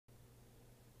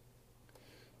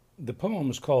The poem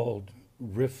is called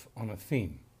Riff on a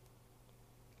Theme.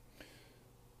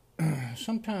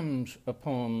 Sometimes a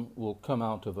poem will come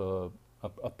out of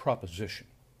a proposition.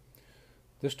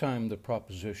 This time the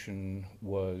proposition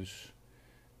was,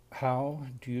 how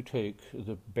do you take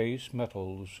the base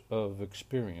metals of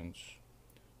experience,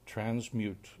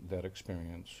 transmute that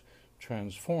experience,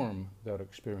 transform that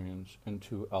experience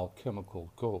into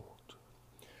alchemical gold?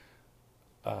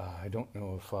 I don't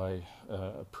know if I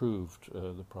approved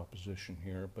the proposition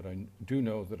here, but I do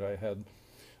know that I had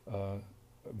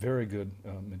very good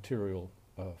material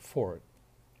for it.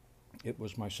 It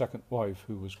was my second wife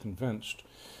who was convinced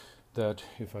that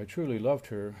if I truly loved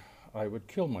her, I would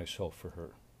kill myself for her.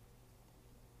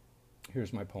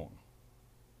 Here's my poem.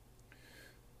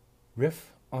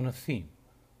 Riff on a Theme.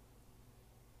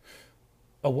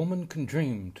 A woman can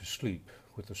dream to sleep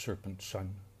with the serpent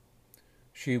sun.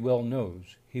 She well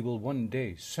knows he will one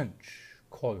day cinch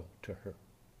coil to her.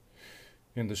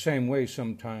 In the same way,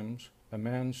 sometimes a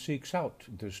man seeks out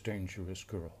this dangerous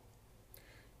girl.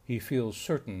 He feels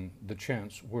certain the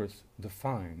chance worth the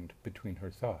find between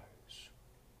her thighs.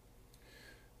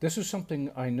 This is something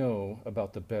I know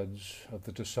about the beds of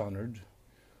the dishonored,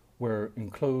 where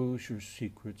enclosure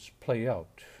secrets play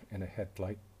out in a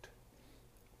headlight.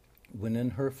 When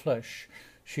in her flesh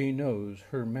she knows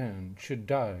her man should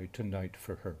die tonight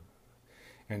for her,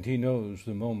 and he knows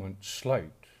the moment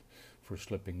slight for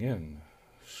slipping in,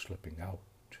 slipping out.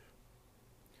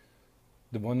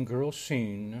 The one girl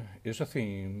seen is a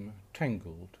theme,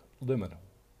 tangled, liminal.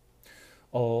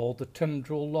 All the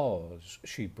tendril laws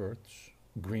she births,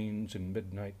 greens in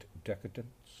midnight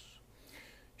decadence.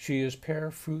 She is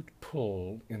pear fruit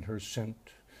pull in her scent,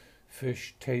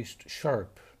 fish taste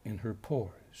sharp in her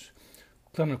pores,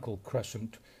 clinical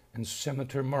crescent and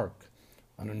scimitar mark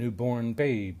on a newborn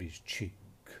baby's cheek.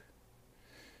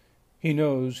 He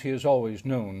knows he has always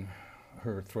known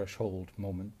her threshold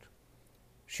moment.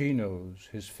 She knows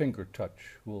his finger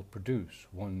touch will produce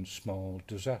one small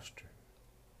disaster.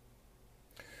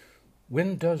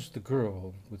 When does the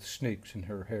girl with snakes in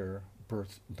her hair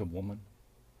birth the woman?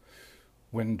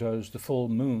 When does the full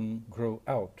moon grow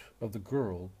out of the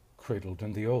girl cradled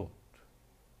in the old?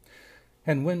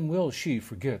 And when will she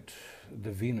forget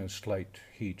the Venus light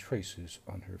he traces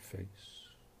on her face?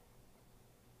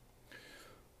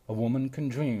 A woman can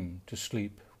dream to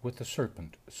sleep with the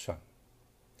serpent sun.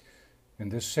 In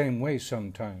this same way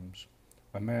sometimes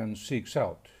a man seeks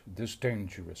out this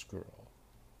dangerous girl.